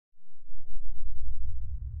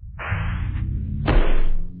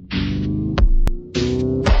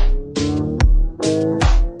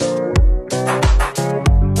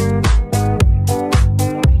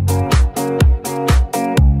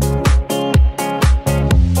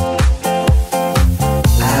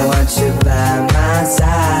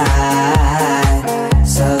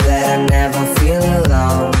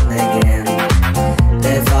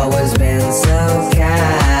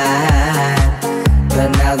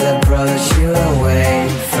that brought you away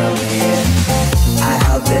from me. I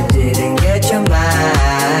hope that didn't get your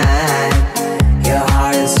mind. Your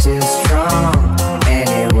heart is too strong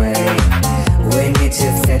anyway. We need to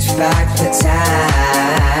fetch back the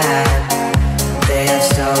time they have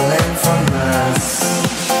stolen from us.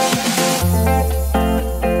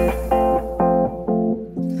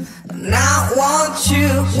 Now I want you,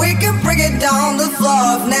 we can break it down the floor.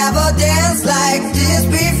 I've never danced like this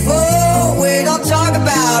before. We don't talk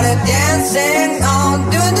about it, dancing on,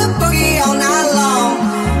 doing the boogie all night long.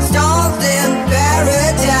 Stoned in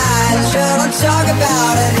paradise, shouldn't talk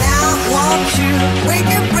about it. Now I want you, we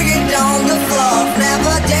can break it down the floor. I've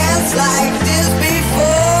never danced like this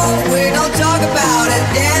before. We don't talk about it,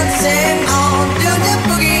 dancing on, doing the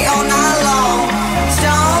boogie all night long.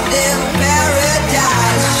 Stoned in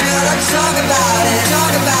paradise, shouldn't talk about it,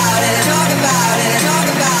 talk about it, talk about it, talk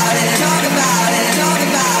about it, talk about it, talk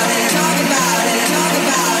about it, talk about it, talk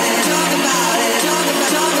about it, talk about it, talk about it, talk about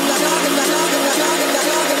it.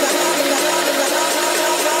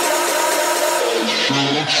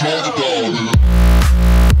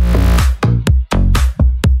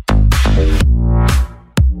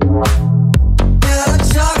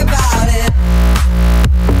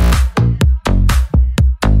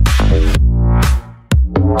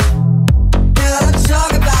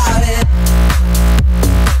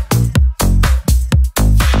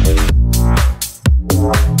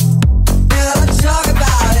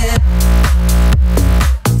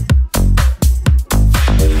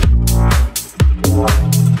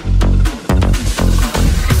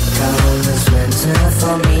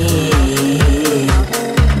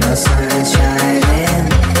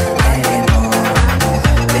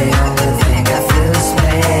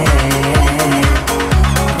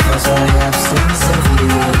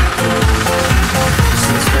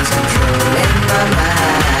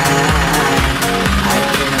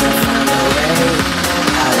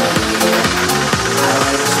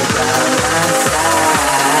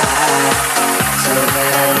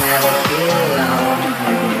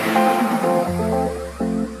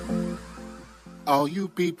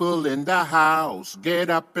 People in the house, get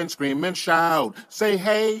up and scream and shout. Say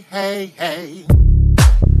hey, hey, hey.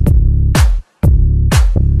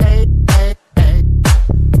 Hey, hey, hey.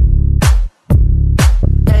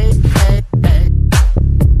 Hey, hey, hey.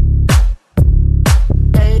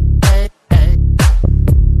 Hey, hey, hey.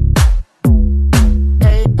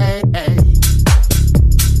 Hey, hey, hey.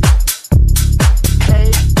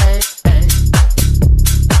 Hey, hey, hey. Hey, hey, hey.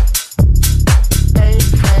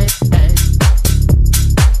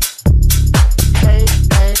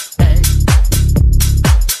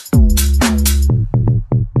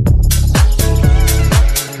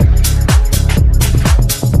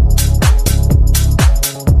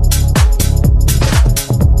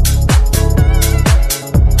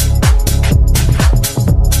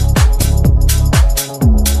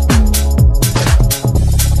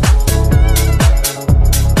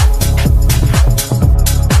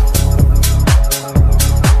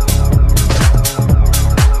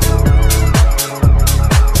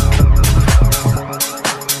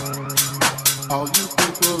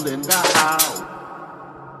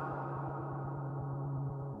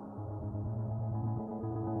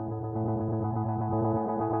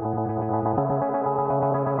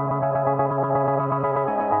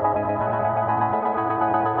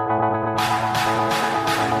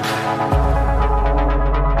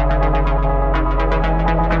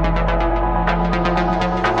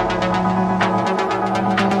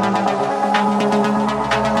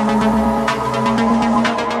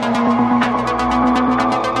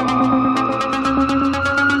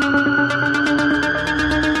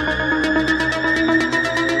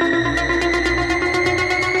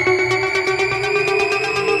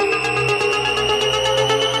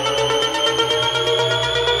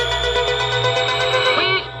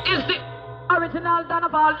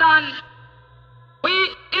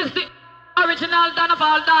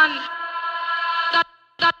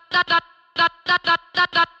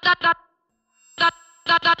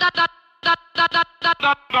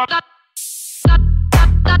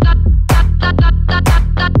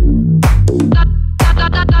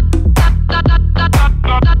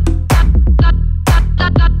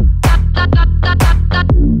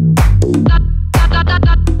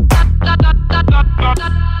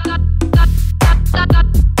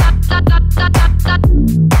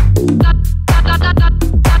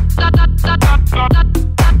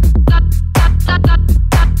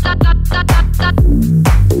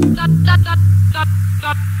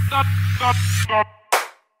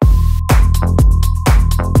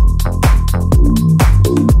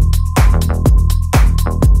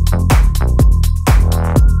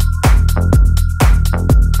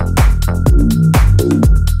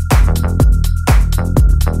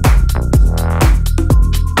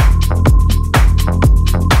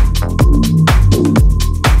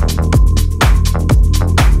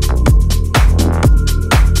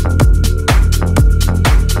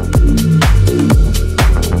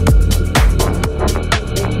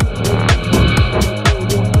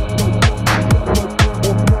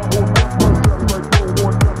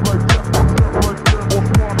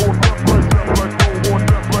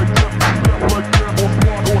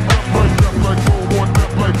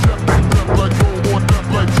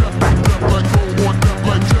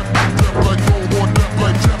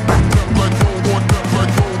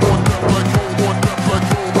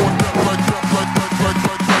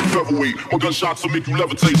 gunshots will make you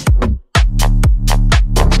levitate.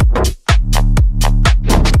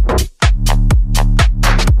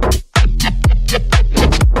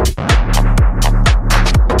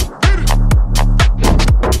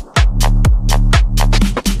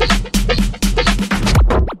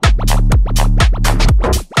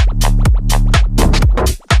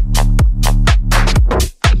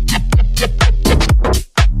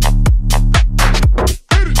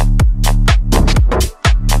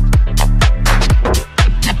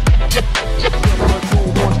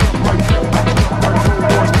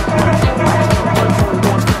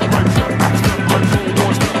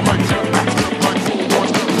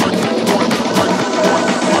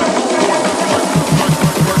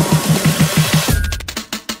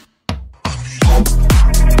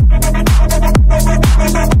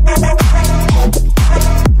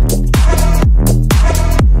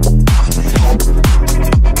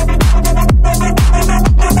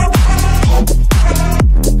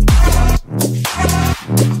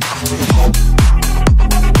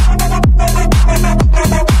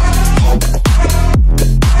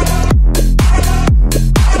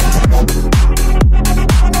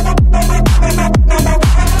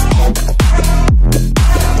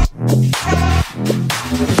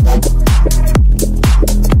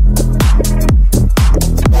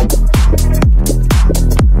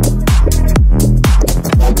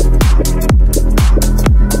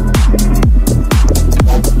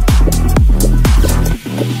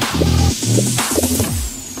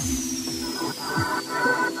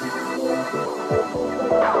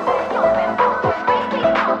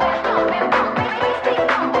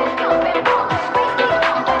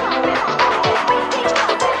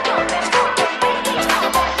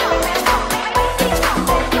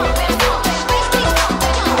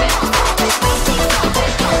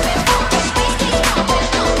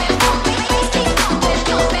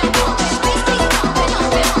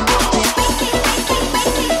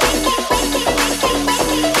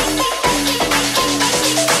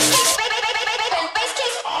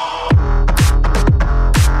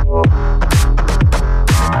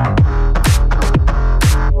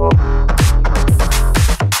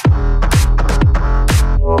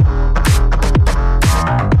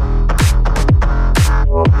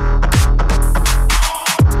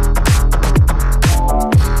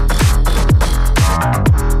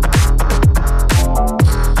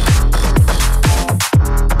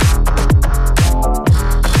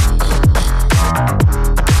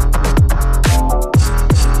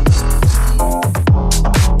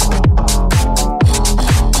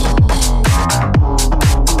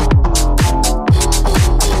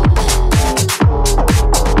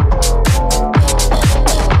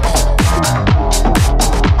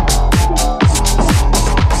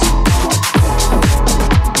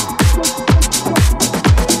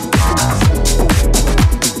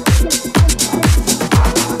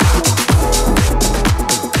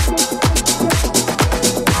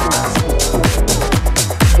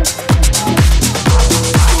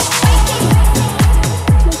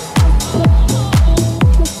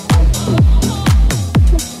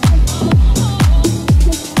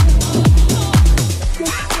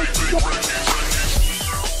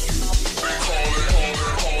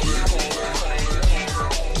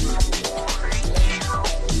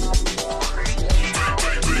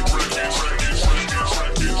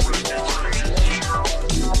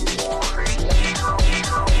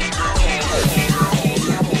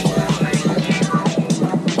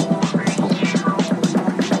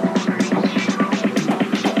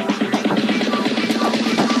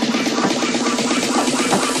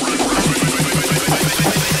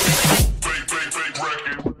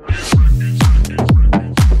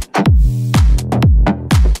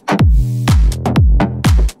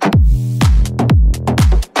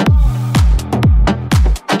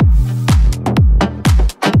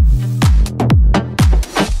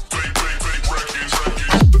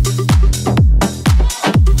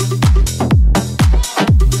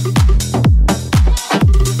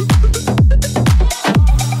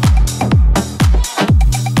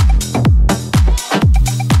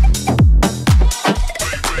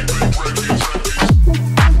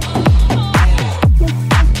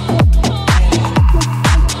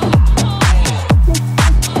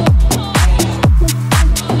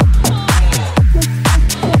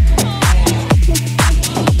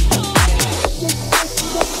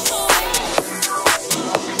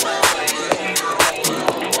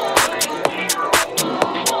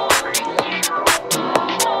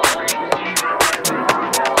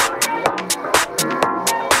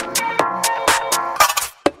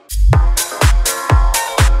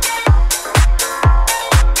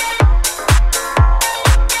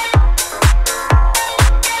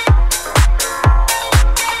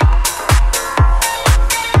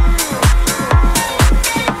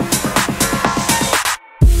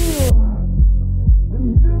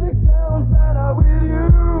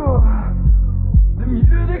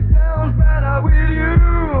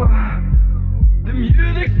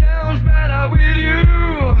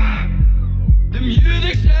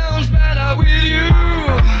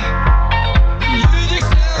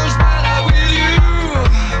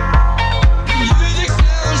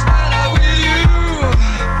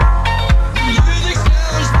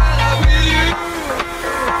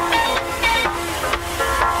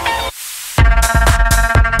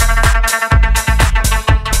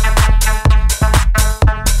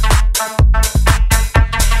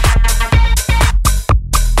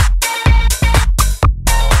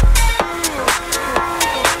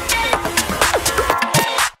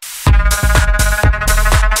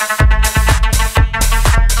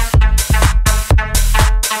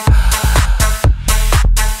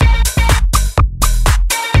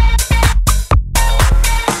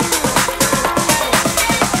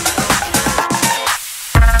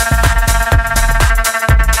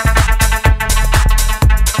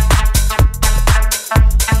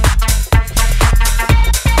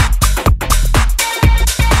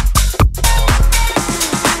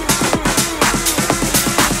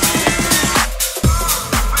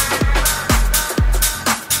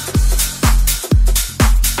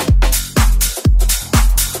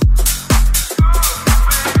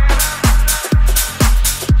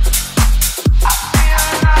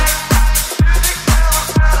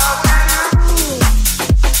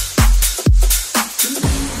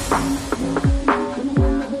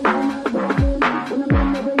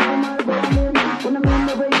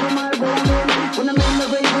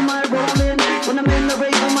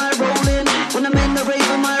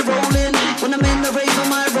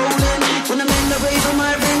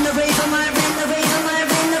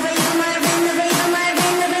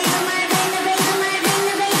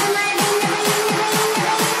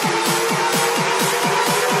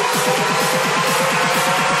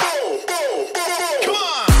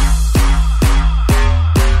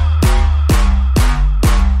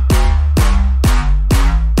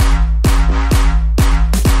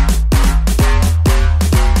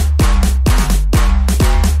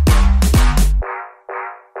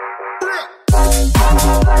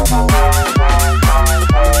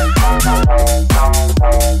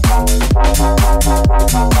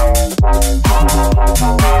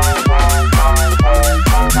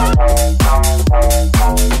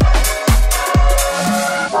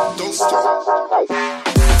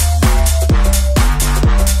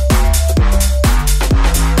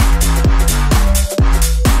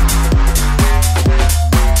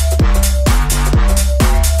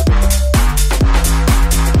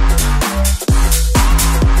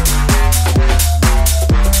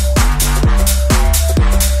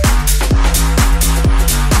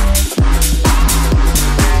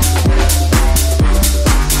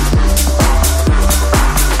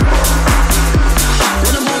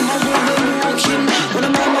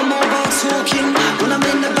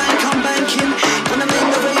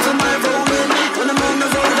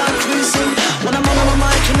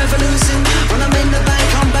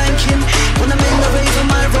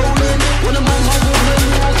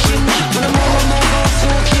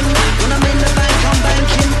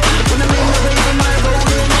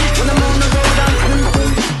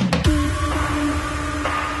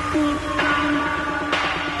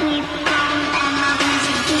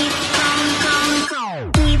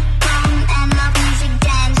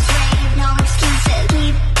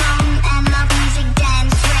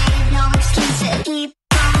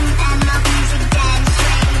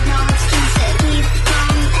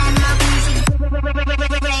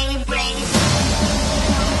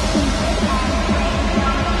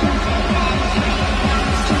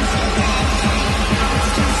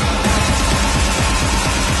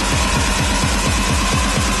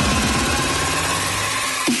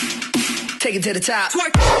 Take it to the top.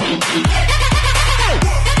 Twerk.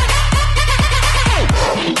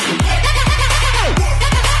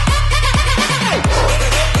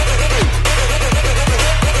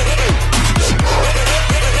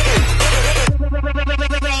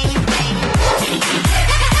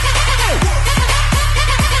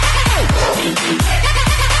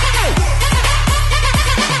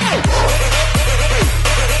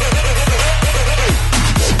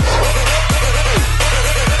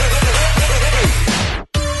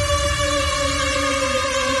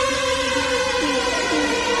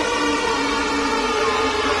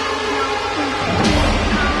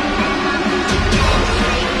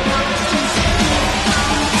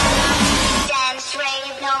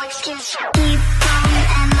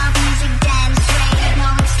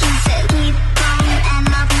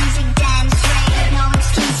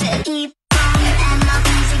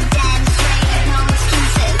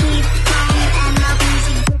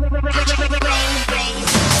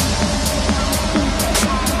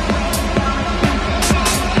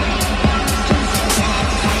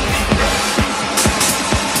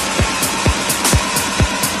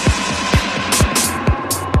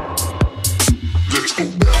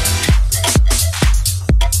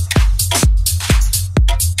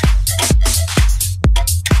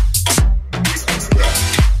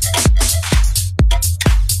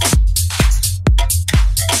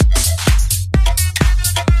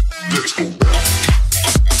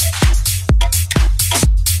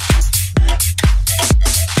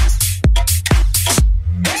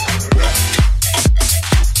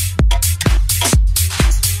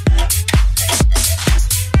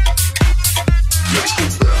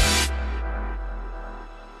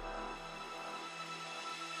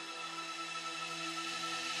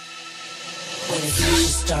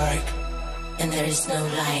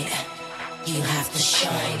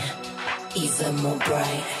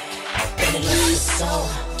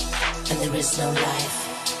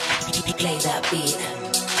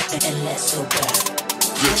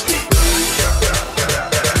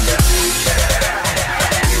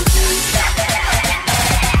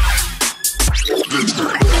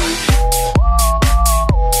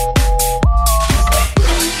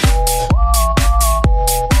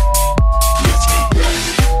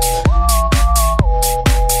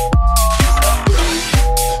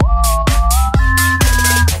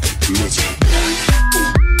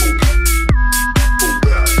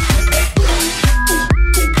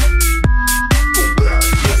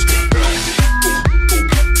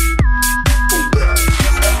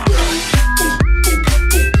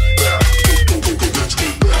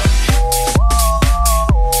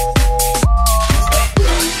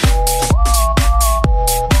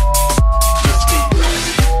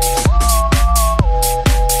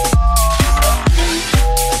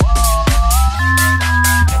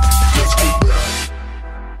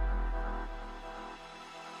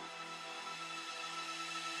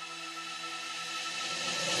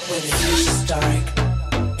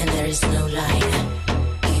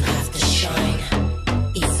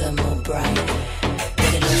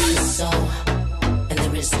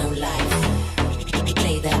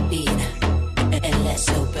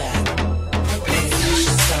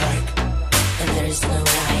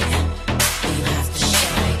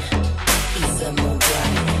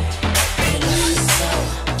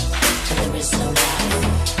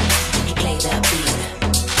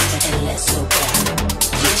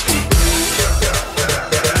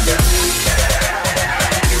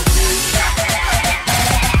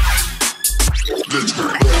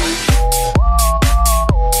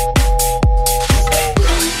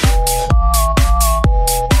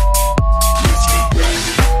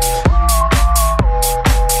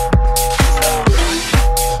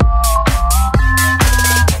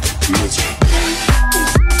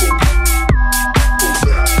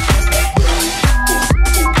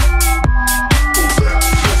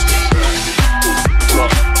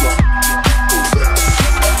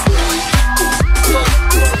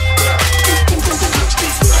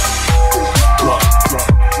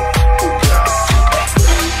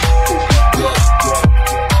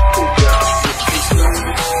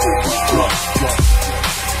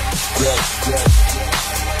 Roll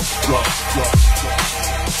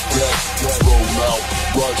out,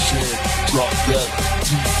 rush in, drop that.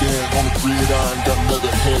 T-stand on the gridiron, got another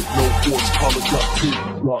head, no horsepower, drop kick,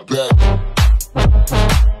 drop that.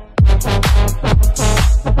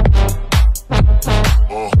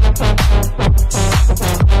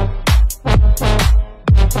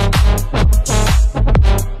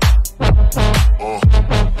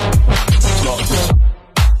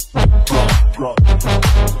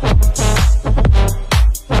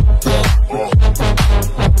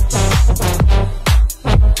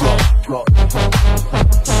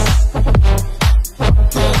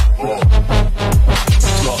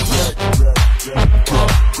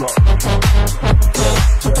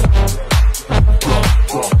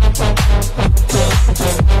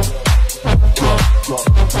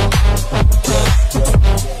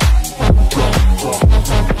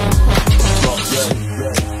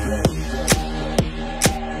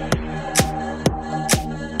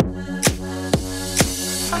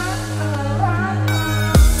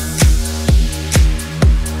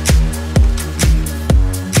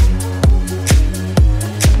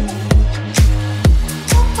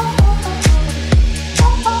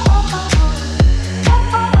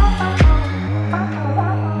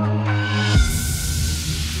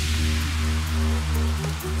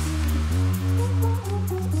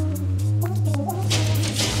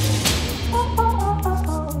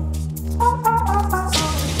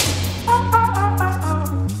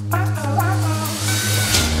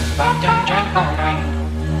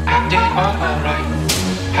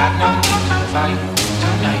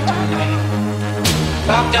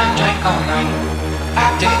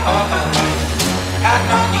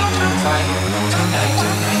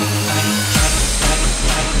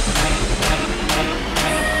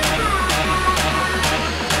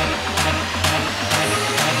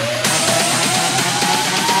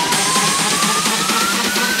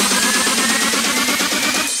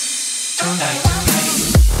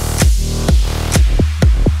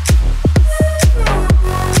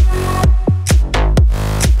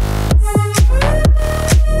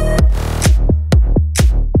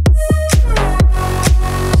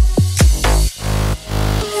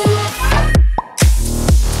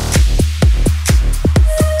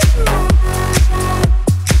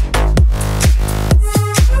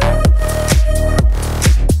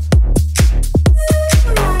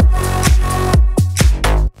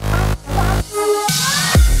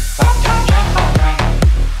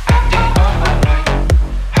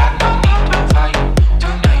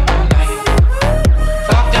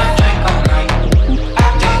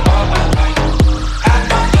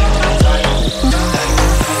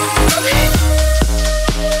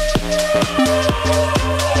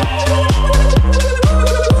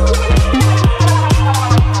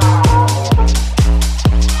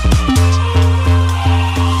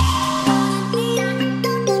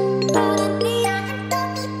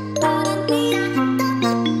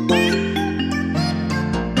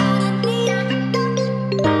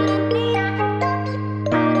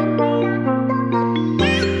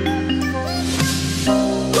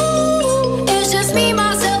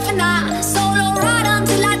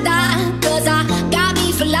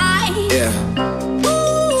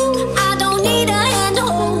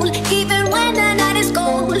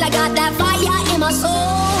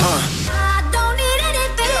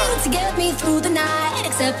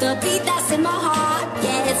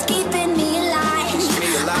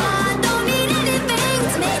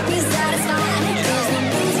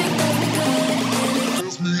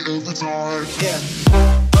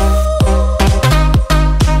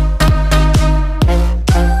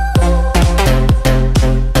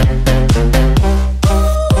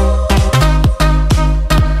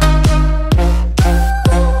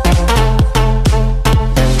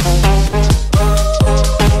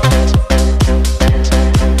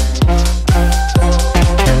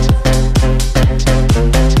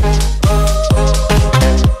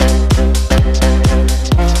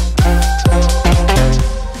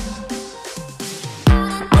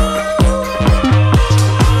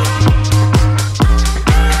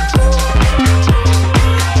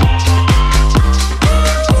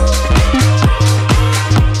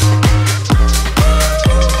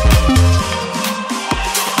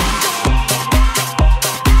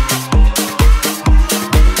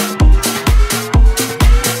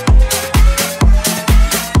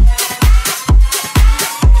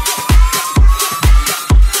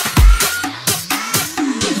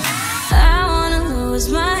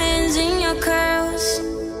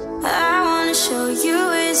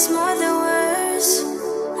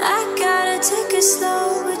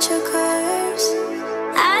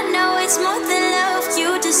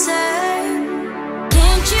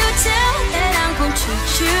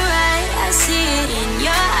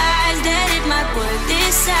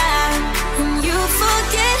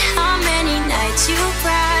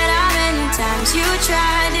 you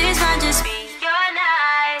try, this might just be your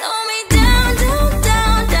night. Throw me down, down,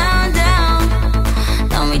 down, down, down.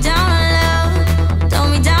 Throw me down on love, throw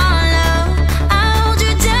me down on love. I'll hold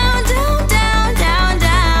you down, down, down, down,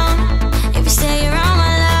 down. If you stay around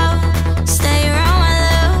my love, stay around my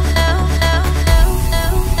love, love, love,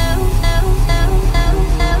 love, love, love, love, love,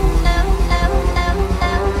 love, love, love,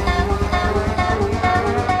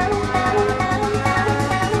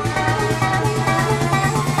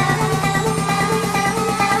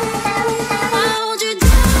 I'll hold you down.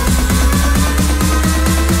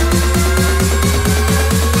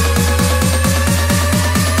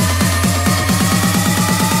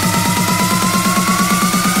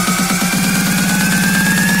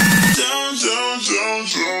 Down, down, down,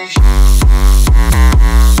 down.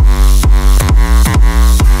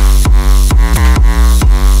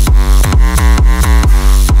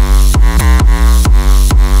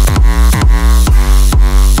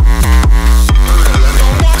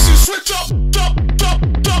 Moksi, switch up, up, up,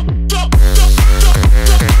 up, up,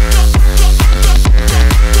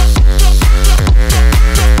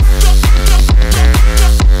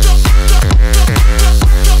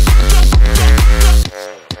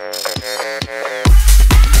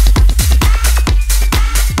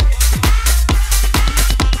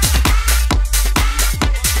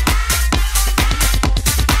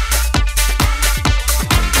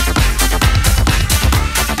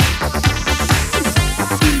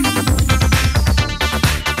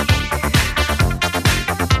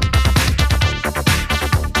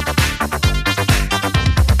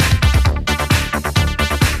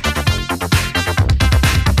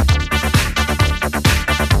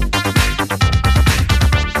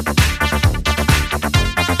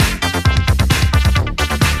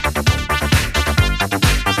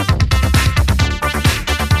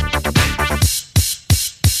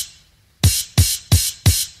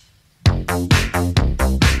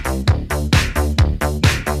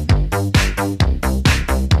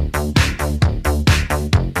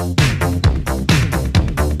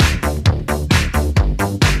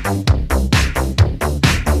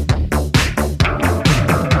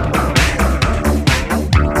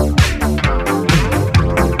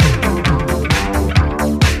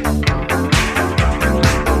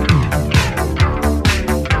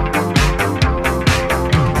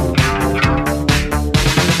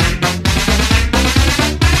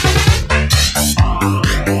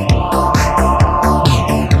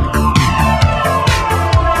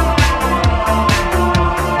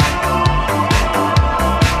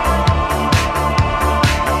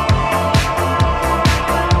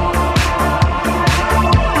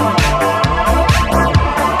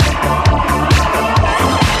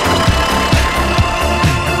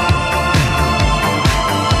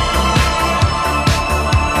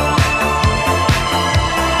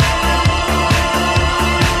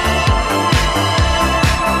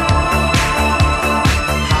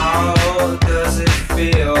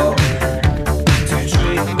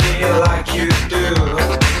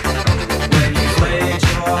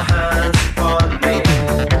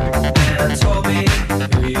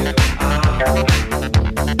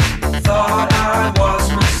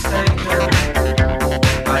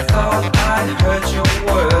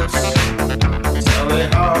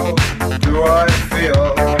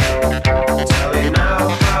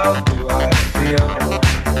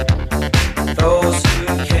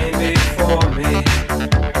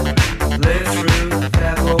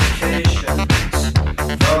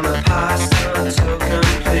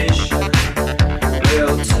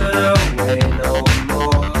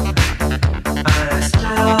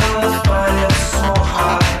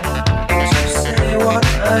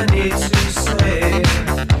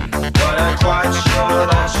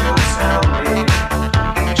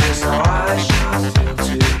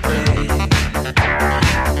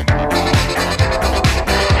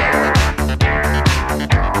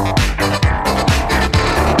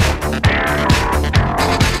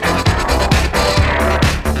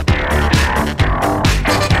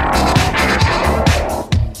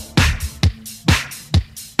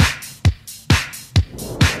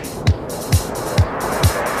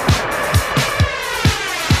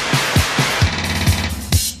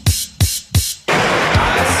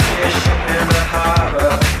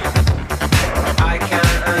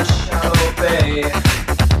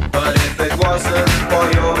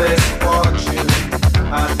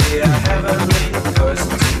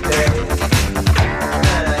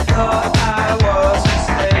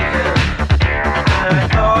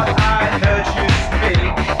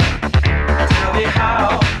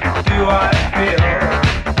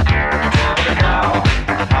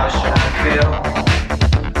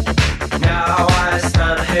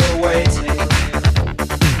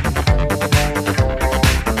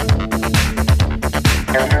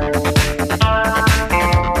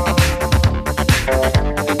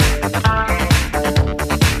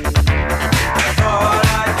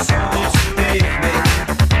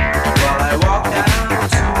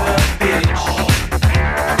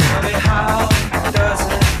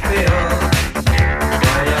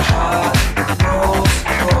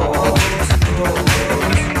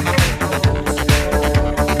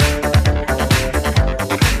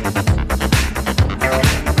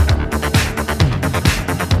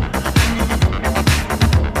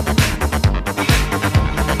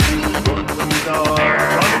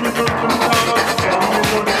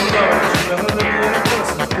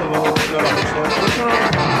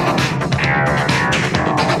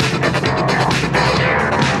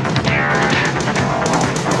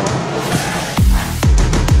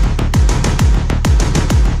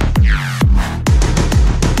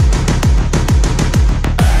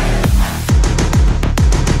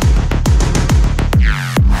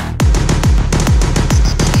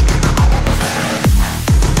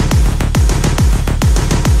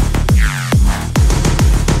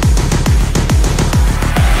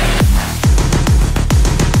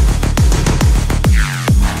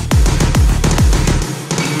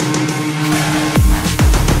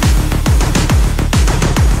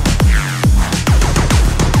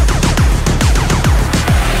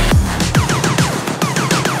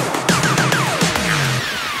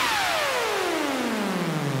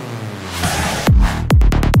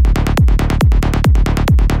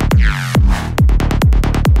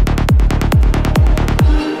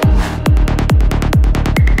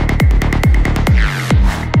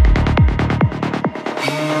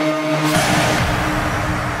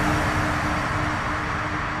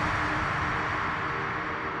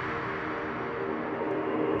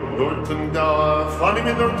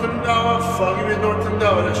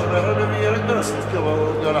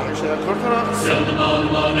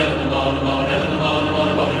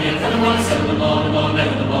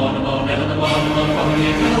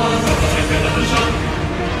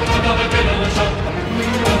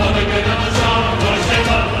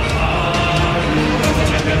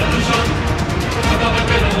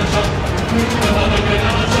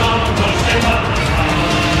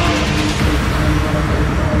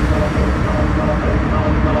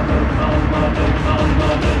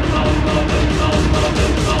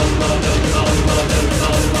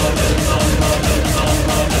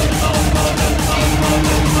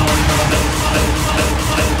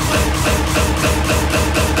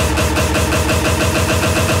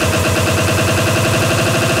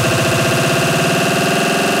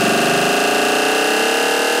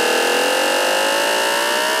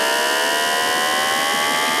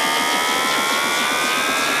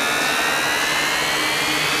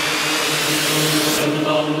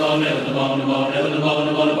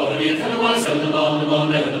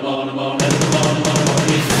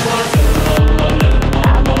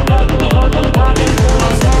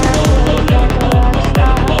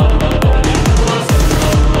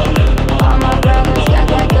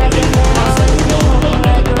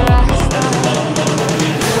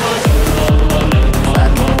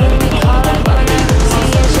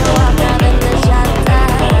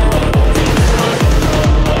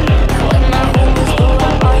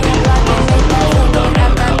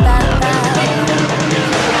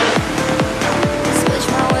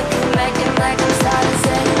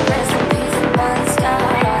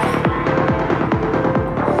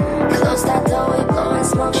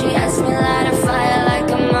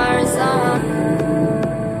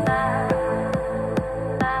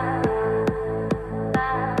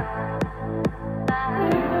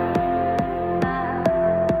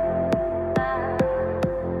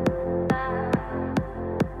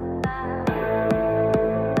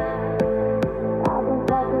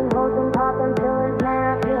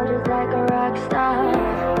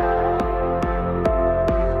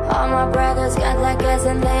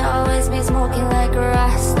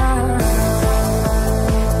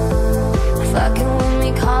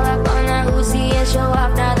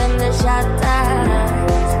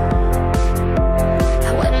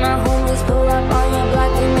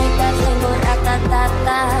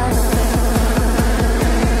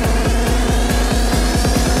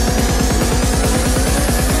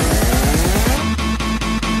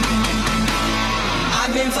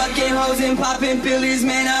 Popping pillies,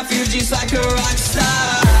 man, I feel just like a rock star.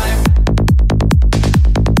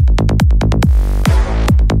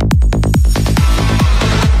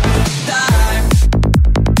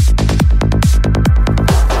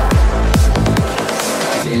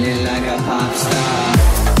 Feeling like a pop star.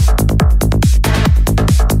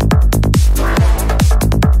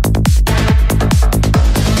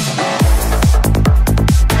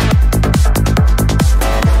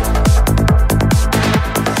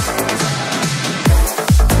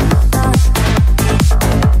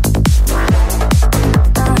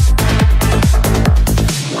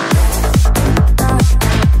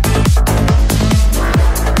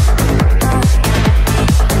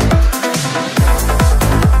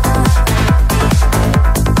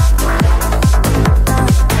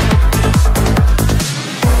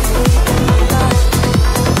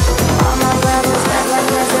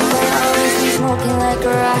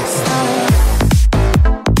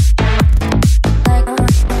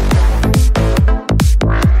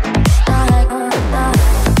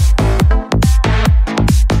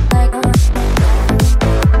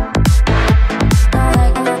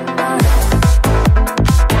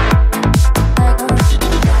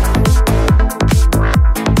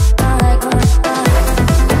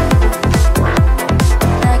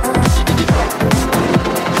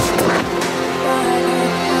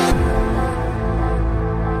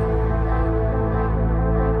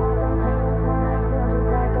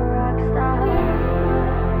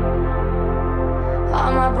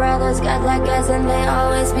 Got like gas and they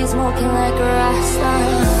always be smoking like a rasta.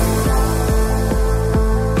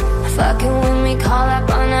 Fucking when we call up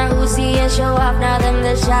on that Uzi and show off, now them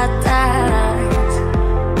the shot eyes.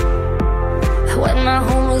 When my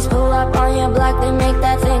homies pull up on your block, they make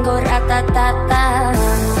that thing go rat-tat-tat-tat.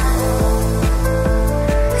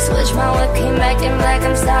 Switch my whip, came back in black,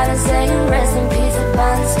 I'm starting saying rest in peace to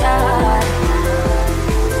Bon Scott.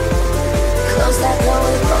 Close that door,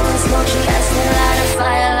 we blowing smoke, she asked me light a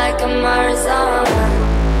fire like a Marzon.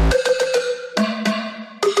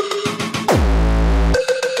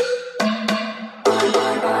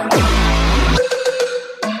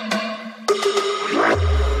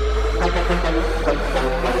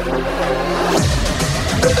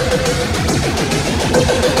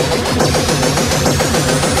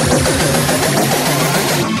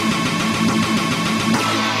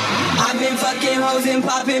 hoes and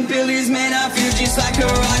popping pillies, man, I feel just like a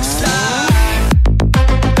rock star.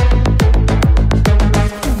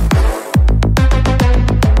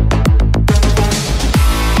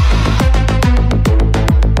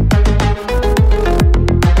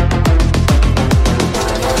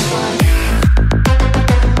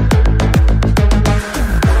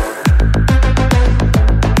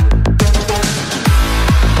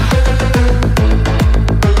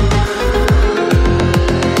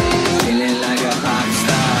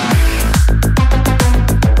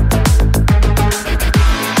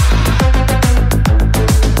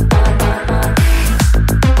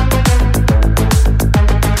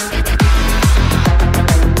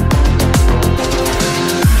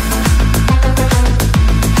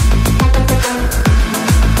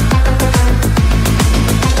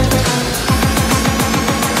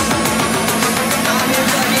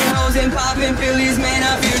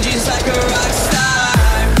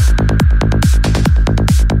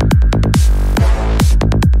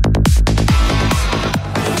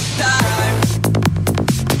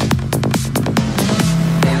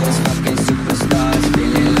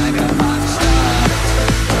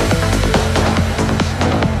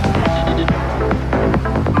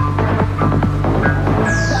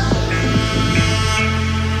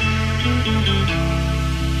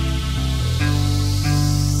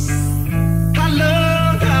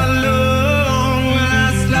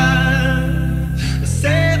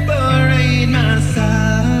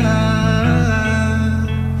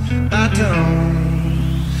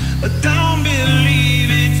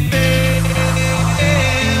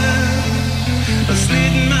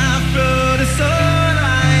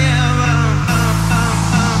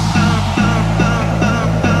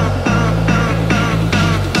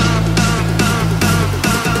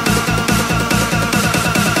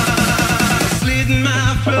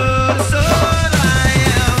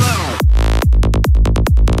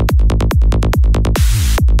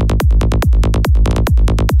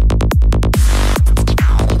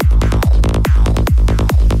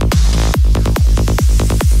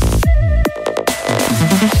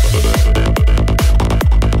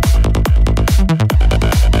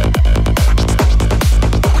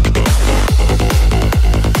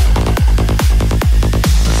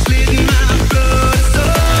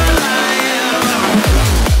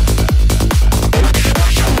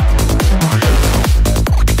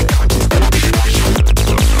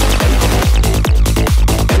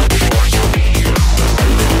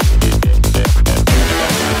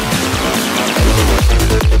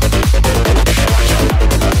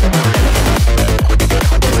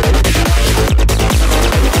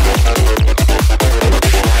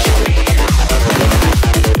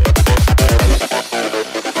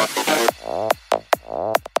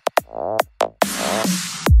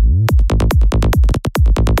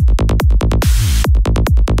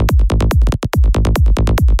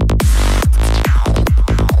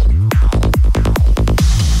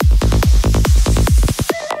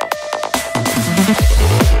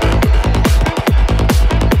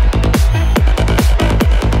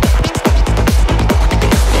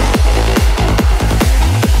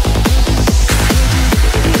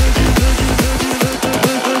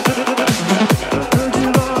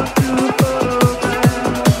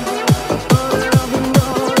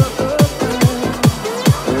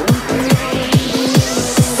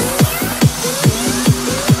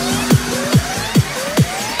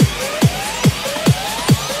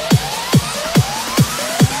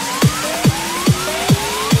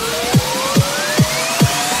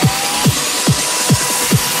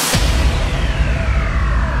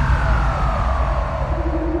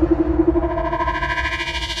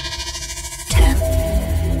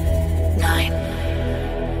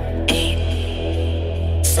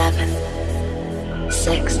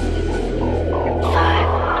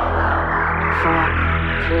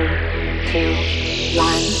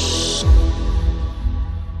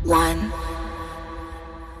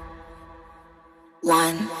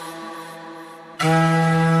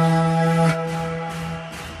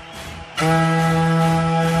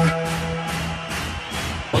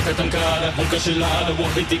しらでを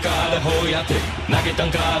ひてかでほやて投げた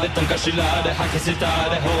んかでとんかしらで吐きせた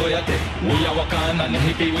でほやてうやわかんなね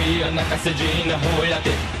ひきウィア泣かせじんでほや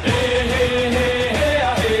てへへへへ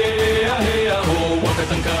やへやへやほわか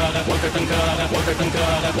たんかだわかたんかだわかたんか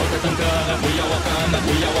だわかたんかだうやわかんな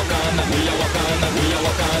うやわかんなうやわかんなうや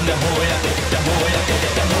わかんでほやてでほやて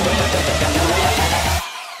でほやて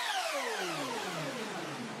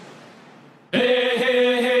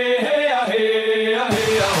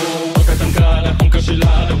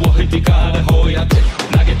でほやて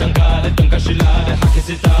投げたんかでとんかしらで吐き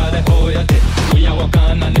せたでほやてうやわ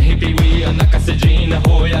かんなねひびウィア中筋な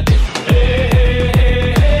方やで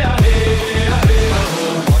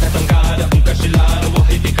Tangkada, un cascellano,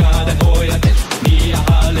 vuoi di cada hoiate Nia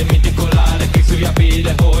hale, miticolare, che su ya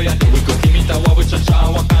pide hoiate Wiko kimita wa wicha cha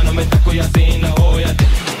wakano me taku ya zina hoiate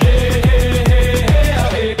Hey, hey, hey,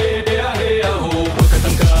 hey, hey, hey, hey, ho Waka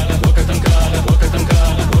tangkada, waka tangkada, waka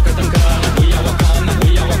tangkada, waka tangkada Uya wakana,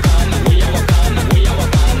 uya wakana, uya wakana, uya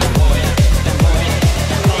wakana Hoiate,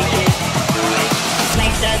 hoiate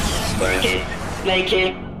Make sense, work it, make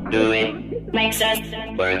it, do it Make sense,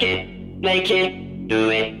 work it, make it, do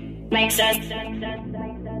it Makes sense.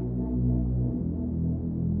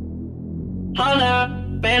 Harder,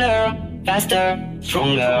 better, faster,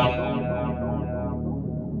 stronger.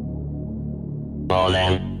 More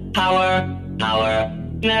than power,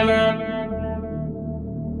 never.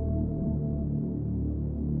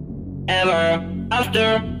 Ever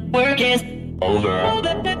after work is over.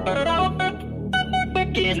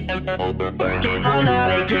 Work is never over. Work it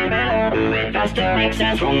harder, make it better, do it faster, makes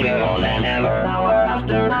sense stronger. More than ever, hour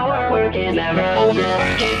after hour, work is never over.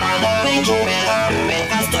 Work it harder, make it better, do it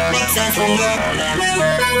faster, makes sense stronger. More than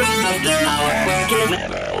ever, after hour, work is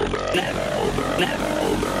never over. Never over, never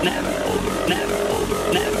over, never over, never over, never over,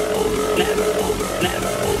 never over, never over,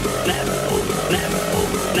 never over, never over, never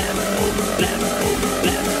over, never over,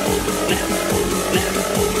 never over, never over, never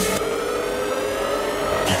over.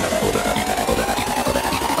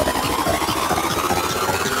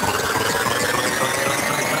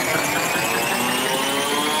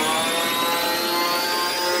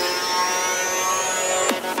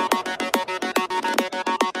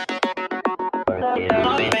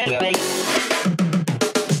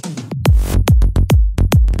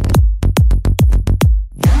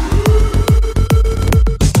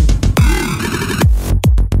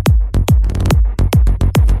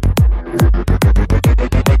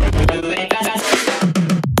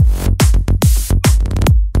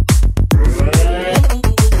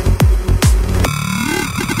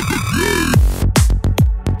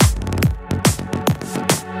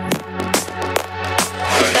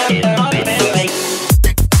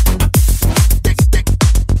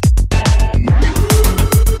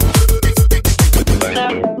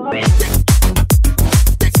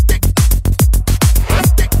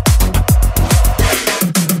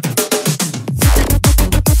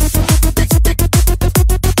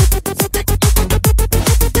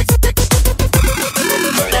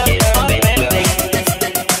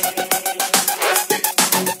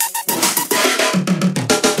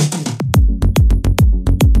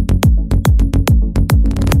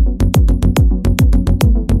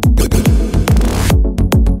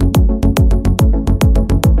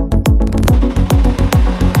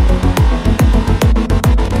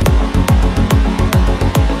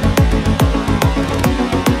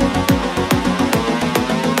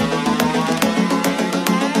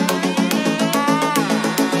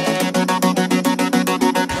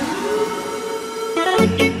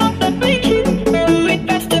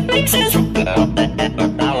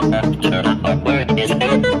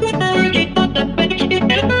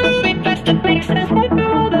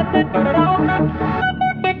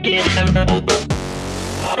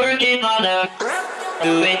 Working harder,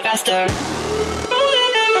 do it faster.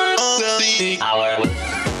 Our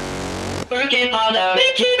working harder,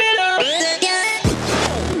 make it better.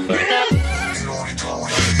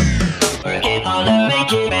 Working harder,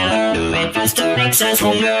 make it better. Do it faster, makes us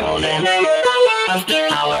stronger. More than ever. After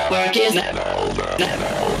our work is never over, never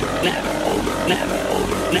over, never over, never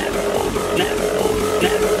over, never over, never over,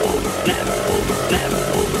 never over, never over, never over, never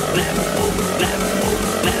over, never over, never over,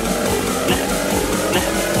 never over, never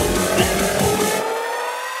over, never over.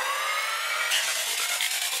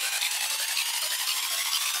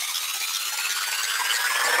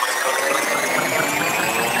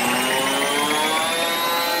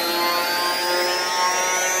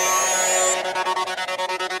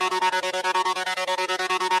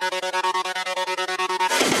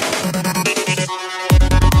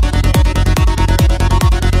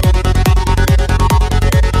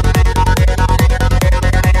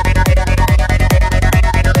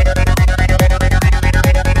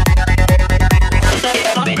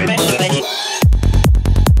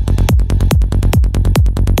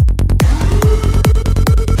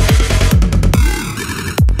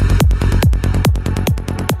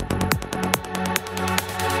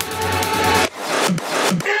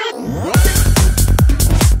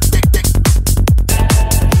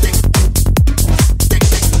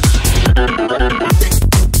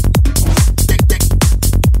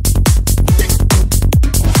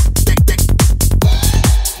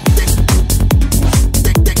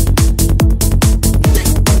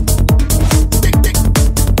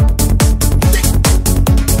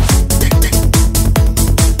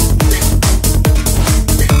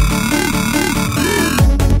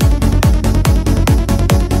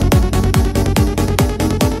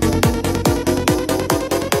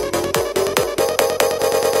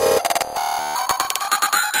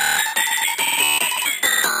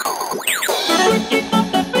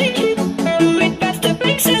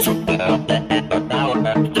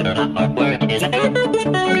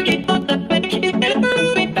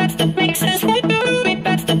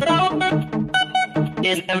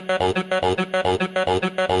 Is